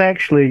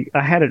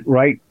 I had it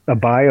write a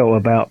bio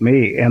about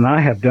me, and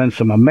I have done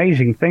some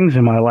amazing things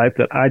in my life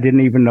that I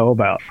didn't even know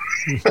about.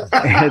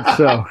 And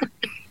so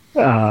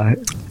So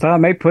I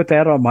may put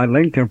that on my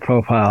LinkedIn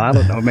profile. I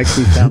don't know. It makes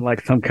me sound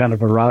like some kind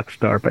of a rock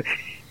star. But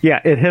yeah,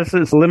 it has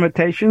its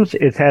limitations.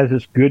 It has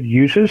its good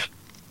uses.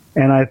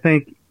 And I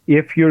think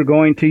if you're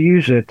going to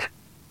use it,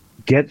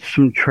 get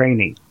some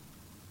training.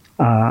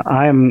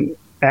 I'm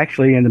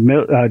actually in the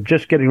middle,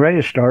 just getting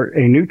ready to start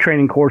a new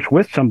training course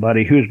with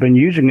somebody who's been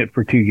using it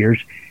for 2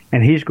 years,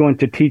 and he's going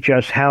to teach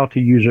us how to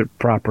use it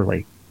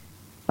properly.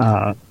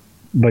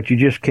 But you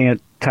just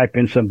can't type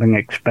in something and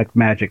expect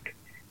magic.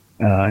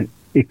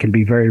 It can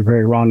be very,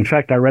 very wrong. In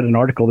fact, I read an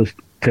article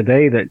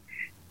today that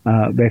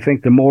they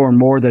think the more and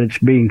more that it's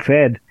being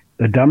fed,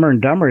 the dumber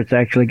and dumber it's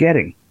actually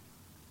getting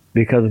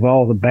because of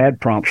all the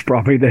bad prompts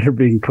probably that are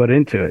being put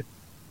into it.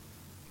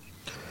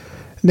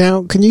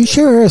 Now, can you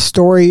share a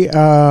story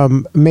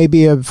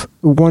maybe of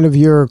one of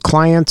your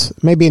clients,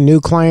 maybe a new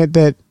client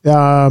that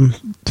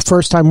the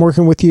first time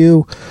working with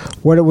you,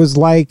 what it was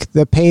like,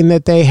 the pain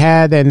that they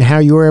had, and how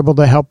you were able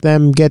to help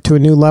them get to a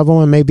new level,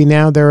 and maybe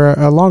now they're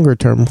a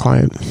longer-term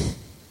client?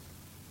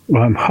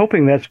 Well, I'm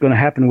hoping that's going to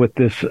happen with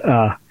this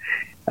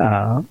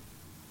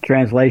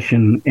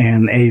translation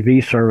and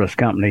AV service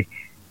company.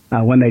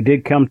 When they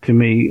did come to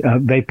me,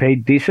 they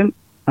paid decent.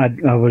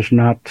 I was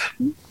not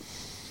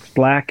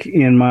slack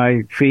in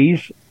my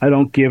fees. I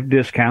don't give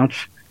discounts.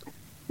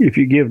 If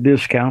you give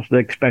discounts, they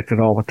expect it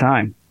all the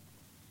time.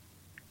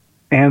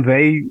 And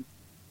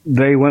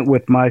they went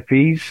with my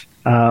fees.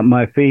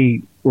 My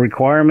fee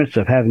requirements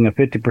of having a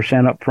 50%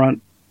 upfront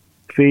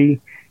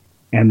fee,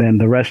 and then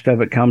the rest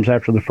of it comes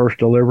after the first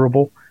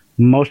deliverable.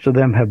 Most of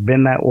them have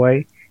been that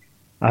way.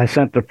 I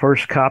sent the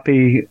first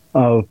copy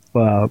of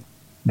the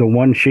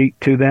one sheet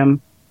to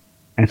them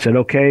and said,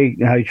 okay,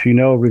 as you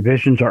know,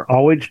 revisions are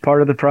always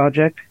part of the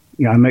project.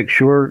 I make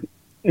sure,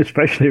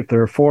 especially if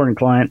they're a foreign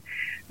client,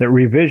 that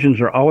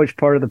revisions are always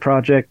part of the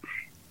project.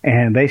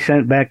 And they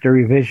sent back their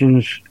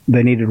revisions.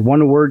 They needed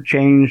one word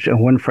changed and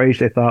one phrase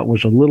they thought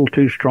was a little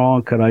too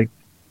strong. Could I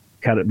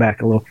cut it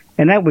back a little?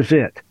 And that was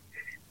it.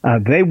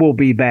 They will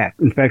be back.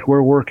 In fact,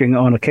 we're working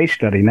on a case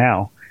study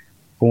now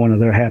for one of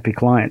their happy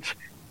clients.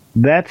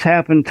 That's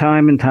happened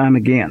time and time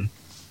again.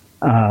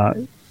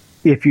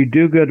 If you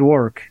do good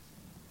work,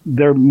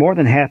 they're more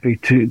than happy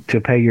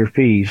to pay your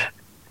fees.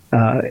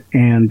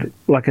 And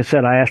like I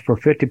said, I asked for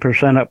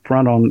 50% up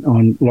front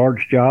on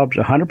large jobs,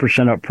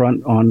 100% up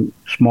front on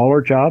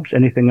smaller jobs,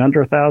 anything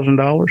under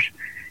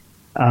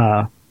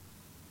 $1,000.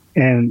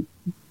 And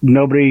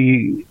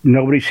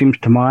nobody seems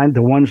to mind.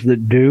 The ones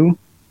that do,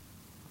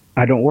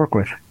 I don't work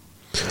with.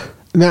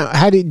 Now,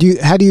 how do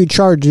you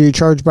charge? Do you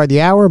charge by the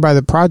hour, by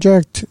the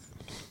project?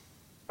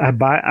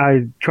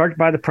 I charge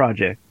by the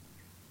project.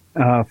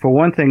 For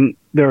one thing,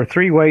 there are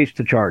 3 ways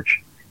to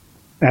charge.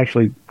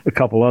 Actually, a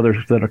couple others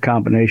that are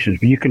combinations.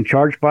 But you can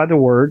charge by the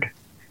word,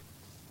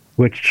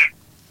 which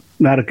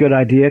not a good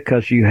idea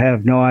because you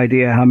have no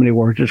idea how many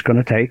words it's going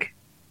to take.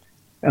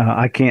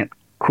 I can't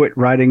quit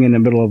writing in the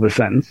middle of a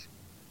sentence.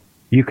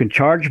 You can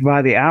charge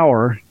by the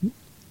hour,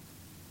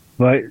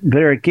 but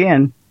there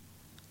again,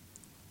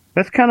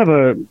 that's kind of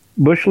a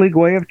Bush League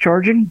way of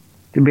charging,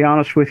 to be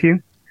honest with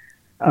you.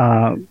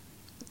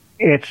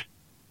 It's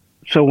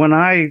so when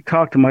I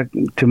talk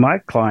to my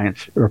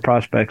clients or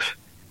prospects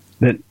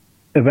that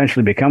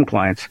eventually become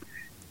clients,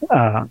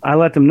 I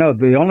let them know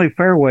the only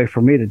fair way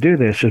for me to do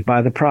this is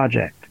by the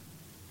project.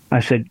 I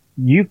said,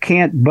 you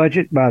can't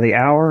budget by the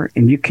hour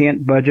and you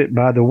can't budget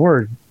by the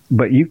word,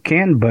 but you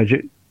can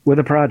budget with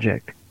a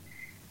project.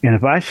 And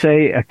if I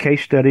say a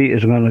case study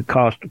is going to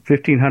cost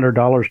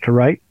 $1,500 to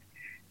write,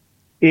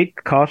 it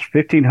costs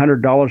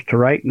 $1,500 to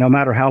write no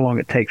matter how long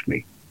it takes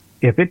me.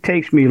 If it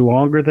takes me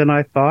longer than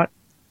I thought,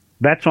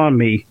 that's on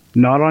me,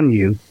 not on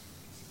you.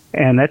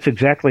 And that's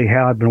exactly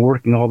how I've been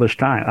working all this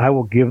time. I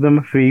will give them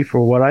a fee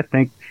for what I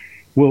think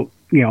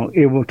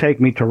it will take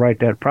me to write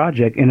that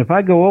project. And if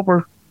I go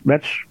over,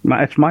 that's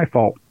my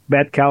fault.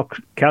 Bad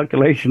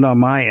calculation on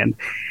my end.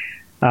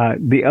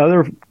 The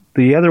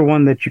other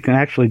one that you can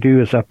actually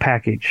do is a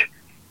package,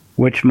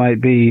 which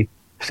might be,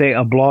 say,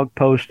 a blog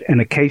post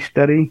and a case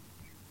study,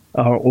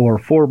 or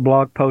 4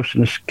 blog posts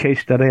and a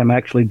case study. I'm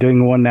actually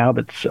doing one now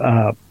that's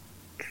 5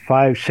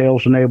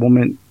 sales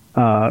enablement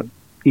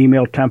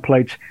email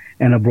templates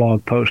and a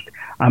blog post.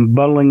 I'm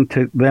bundling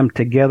them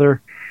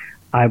together.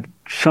 I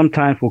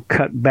sometimes will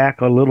cut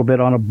back a little bit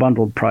on a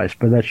bundled price,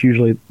 but that's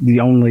usually the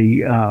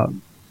only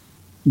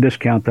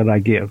discount that I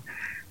give.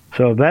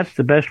 So that's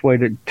the best way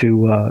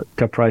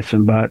to price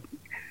them. But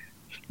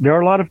there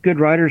are a lot of good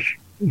writers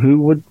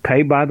who would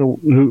pay by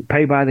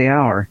the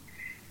hour,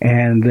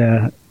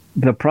 and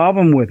the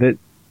problem with it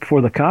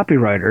for the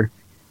copywriter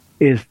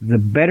is the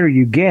better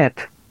you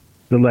get,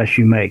 the less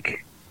you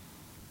make,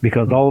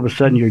 because all of a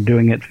sudden you're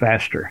doing it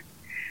faster.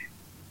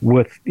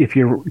 If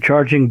you're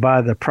charging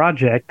by the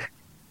project,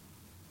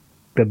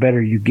 the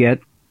better you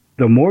get,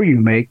 the more you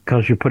make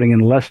because you're putting in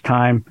less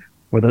time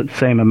for the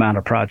same amount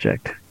of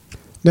project.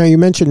 Now, you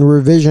mentioned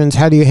revisions.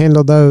 How do you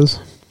handle those?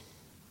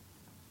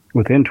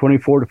 Within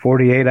 24 to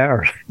 48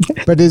 hours.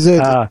 But is it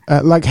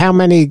like how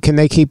many can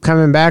they keep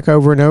coming back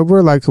over and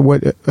over? Like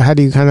how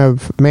do you kind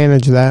of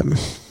manage that?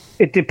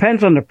 It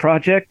depends on the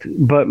project,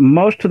 but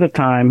most of the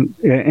time,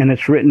 and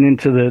it's written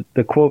into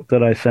the quote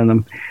that I send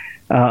them,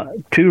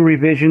 2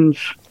 revisions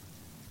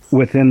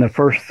within the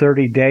first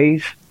 30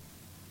 days.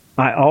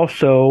 I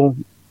also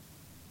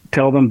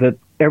tell them that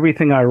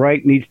everything I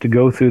write needs to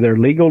go through their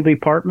legal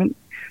department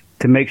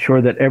to make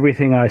sure that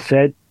everything I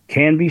said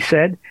can be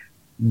said.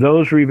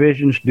 Those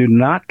revisions do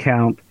not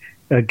count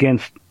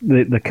against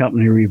the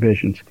company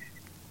revisions.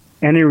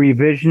 Any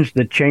revisions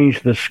that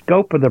change the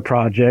scope of the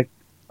project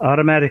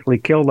automatically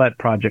kill that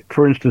project.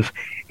 For instance,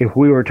 if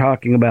we were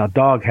talking about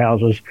dog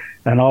houses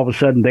and all of a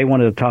sudden they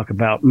wanted to talk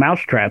about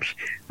mouse traps,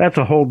 that's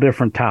a whole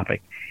different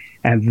topic.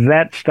 And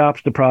that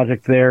stops the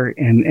project there,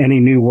 and any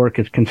new work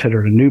is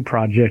considered a new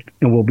project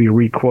and will be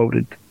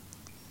requoted.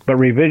 But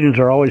revisions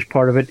are always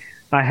part of it.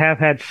 I have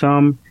had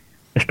some,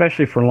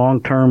 especially for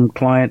long-term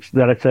clients,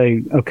 that I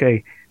say,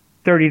 okay,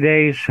 30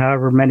 days,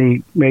 however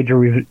many major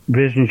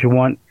revisions you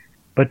want.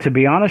 But to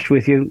be honest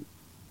with you,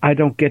 I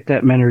don't get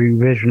that many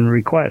revision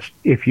requests.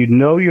 If you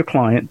know your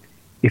client,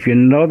 if you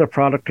know the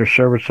product or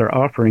service they're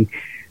offering,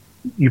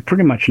 you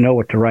pretty much know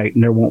what to write,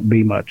 and there won't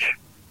be much.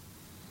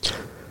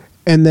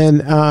 And then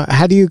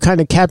how do you kind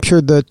of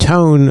capture the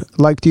tone?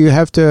 Like, do you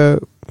have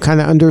to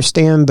kind of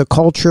understand the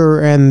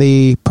culture and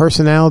the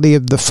personality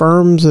of the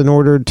firms in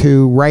order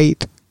to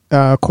write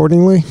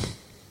accordingly?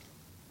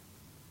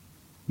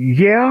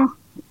 Yeah.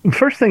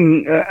 First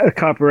thing a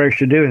copywriter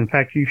should do, in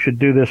fact, you should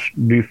do this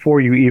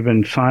before you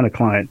even sign a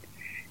client,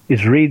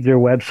 is read their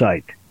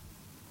website.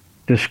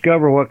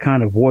 Discover what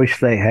kind of voice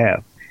they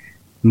have.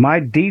 My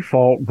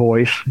default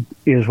voice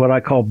is what I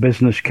call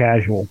business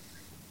casual.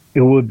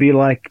 It would be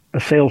like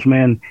a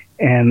salesman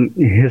and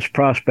his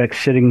prospects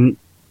sitting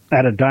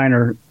at a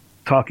diner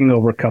talking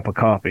over a cup of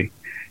coffee.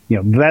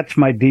 That's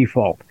my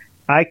default.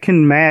 I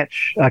can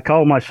match, I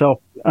call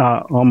myself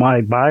on my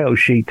bio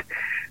sheet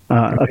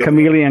a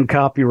chameleon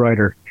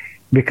copywriter,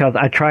 because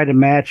I try to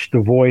match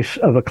the voice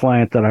of a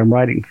client that I'm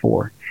writing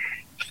for.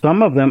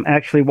 Some of them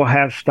actually will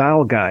have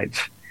style guides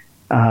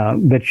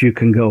that you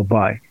can go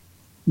by.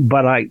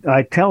 But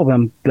I tell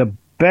them the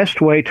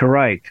best way to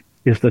write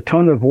is the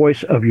tone of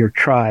voice of your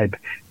tribe,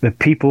 the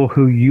people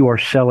who you are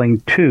selling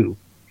to,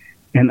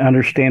 and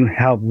understand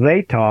how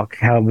they talk,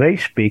 how they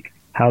speak,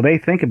 how they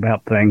think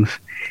about things,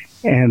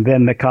 and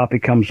then the copy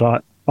comes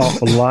off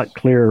a lot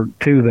clearer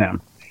to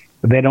them.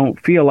 They don't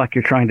feel like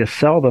you're trying to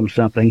sell them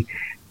something.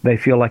 They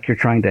feel like you're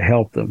trying to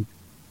help them.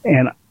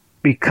 And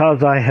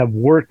because I have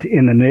worked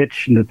in the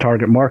niche, in the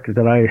target market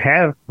that I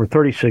have for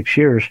 36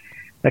 years,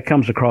 that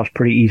comes across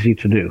pretty easy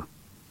to do.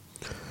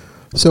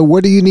 So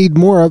what do you need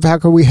more of? How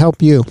can we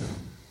help you?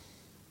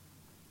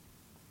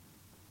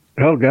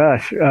 Oh,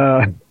 gosh.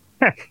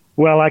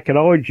 Well, I could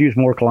always use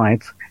more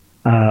clients,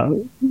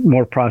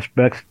 more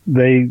prospects.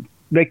 They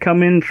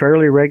come in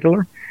fairly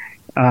regular.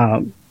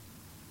 I'm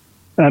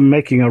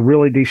making a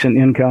really decent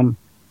income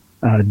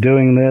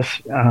doing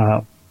this.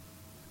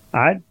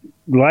 I'd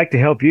like to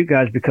help you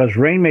guys because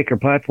Rainmaker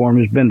platform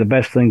has been the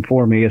best thing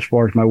for me as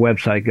far as my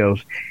website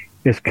goes.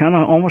 It's kind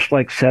of almost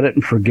like set it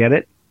and forget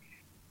it.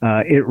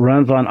 It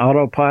runs on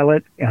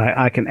autopilot.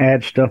 I can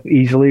add stuff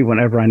easily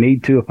whenever I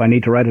need to. If I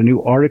need to write a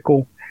new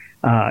article,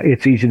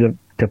 it's easy to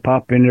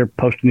pop in there,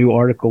 post a new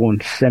article,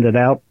 and send it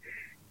out.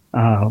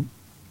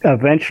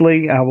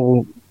 Eventually, I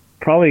will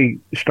probably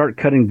start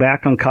cutting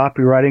back on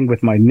copywriting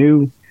with my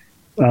new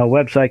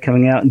website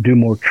coming out and do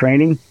more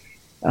training,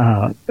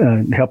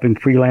 helping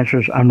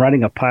freelancers. I'm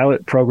writing a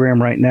pilot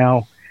program right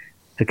now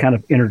to kind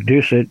of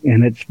introduce it,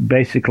 and it's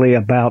basically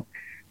about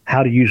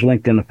how to use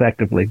LinkedIn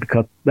effectively,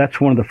 because that's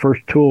one of the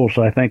first tools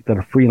I think that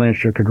a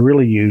freelancer could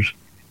really use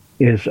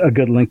is a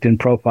good LinkedIn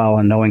profile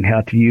and knowing how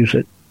to use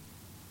it.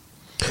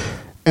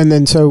 And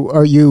then, so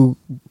are you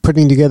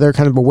putting together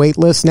kind of a wait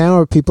list now?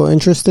 Are people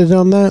interested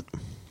on that?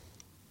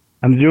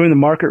 I'm doing the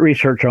market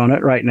research on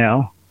it right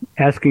now,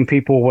 asking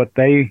people what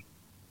they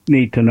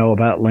need to know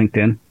about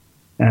LinkedIn.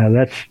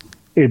 That's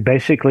it.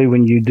 Basically,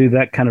 when you do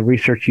that kind of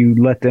research, you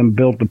let them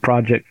build the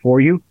project for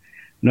you.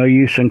 No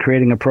use in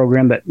creating a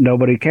program that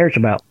nobody cares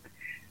about.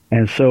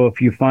 And so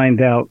if you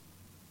find out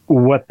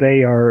what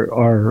they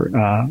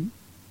are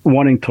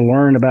wanting to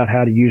learn about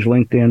how to use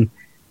LinkedIn,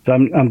 so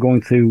I'm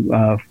going through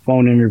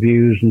phone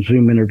interviews and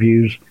Zoom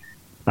interviews.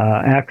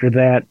 After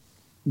that,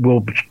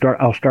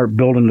 I'll start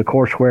building the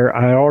courseware.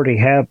 I already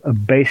have a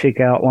basic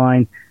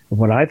outline of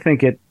what I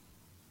think it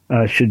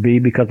should be,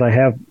 because I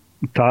have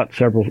taught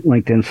several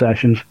LinkedIn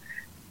sessions.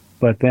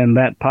 But then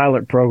that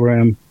pilot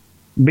program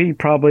be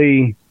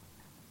probably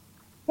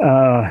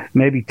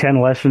maybe 10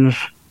 lessons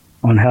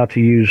on how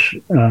to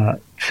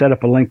set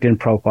up a LinkedIn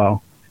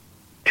profile.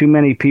 Too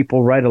many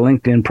people write a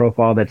LinkedIn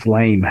profile that's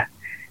lame,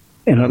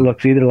 and it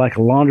looks either like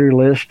a laundry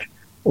list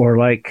or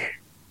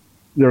like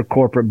their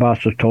corporate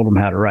bosses told them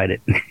how to write it.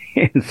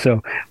 And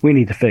so we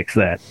need to fix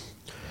that.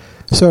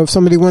 So if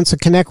somebody wants to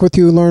connect with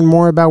you, learn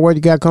more about what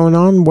you got going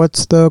on,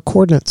 what's the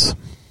coordinates?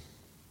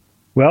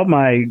 Well,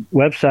 my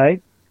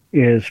website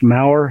is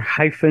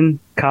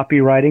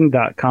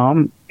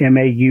Maurer-copywriting.com,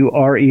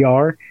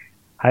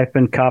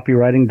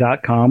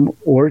 Maurer-copywriting.com,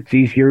 or it's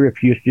easier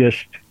if you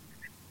just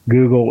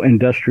Google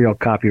industrial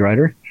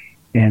copywriter,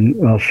 and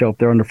I'll show up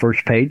there on the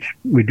first page.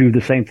 We do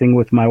the same thing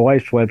with my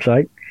wife's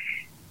website.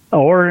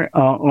 Or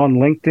on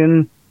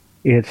LinkedIn,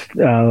 it's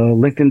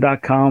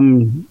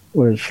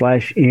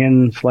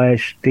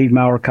linkedin.com/Steve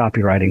Maurer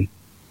Copywriting,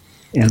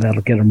 and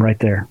that'll get them right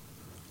there.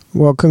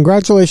 Well,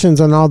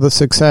 congratulations on all the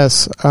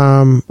success.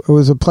 It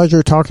was a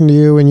pleasure talking to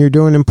you, and you're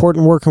doing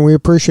important work, and we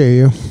appreciate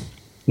you.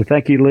 Well,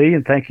 thank you, Lee,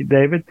 and thank you,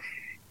 David.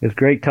 It's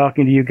great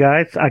talking to you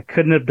guys. I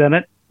couldn't have done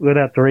it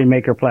without the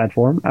Rainmaker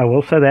platform. I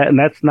will say that, and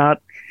that's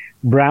not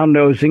brown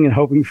nosing and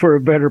hoping for a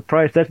better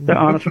price. That's the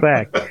honest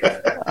fact.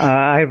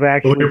 I have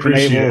actually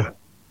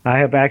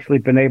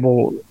been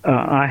able.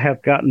 I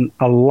have gotten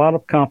a lot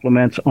of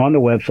compliments on the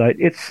website.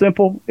 It's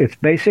simple. It's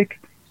basic.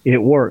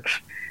 It works.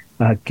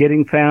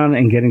 Getting found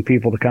and getting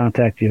people to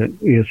contact you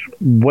is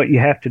what you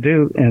have to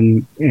do.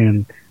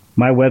 And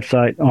my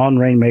website on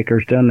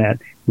Rainmaker's done that,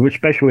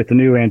 especially with the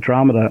new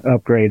Andromeda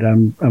upgrade.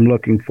 I'm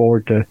looking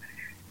forward to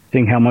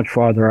seeing how much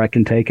farther I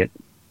can take it.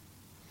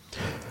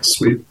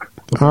 Sweet.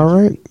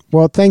 All right.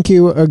 Well, thank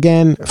you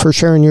again for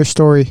sharing your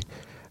story.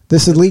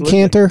 This is Lee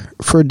Kantor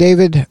for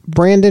David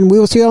Brandon. We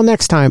will see you all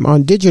next time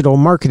on Digital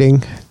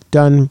Marketing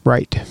Done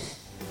Right.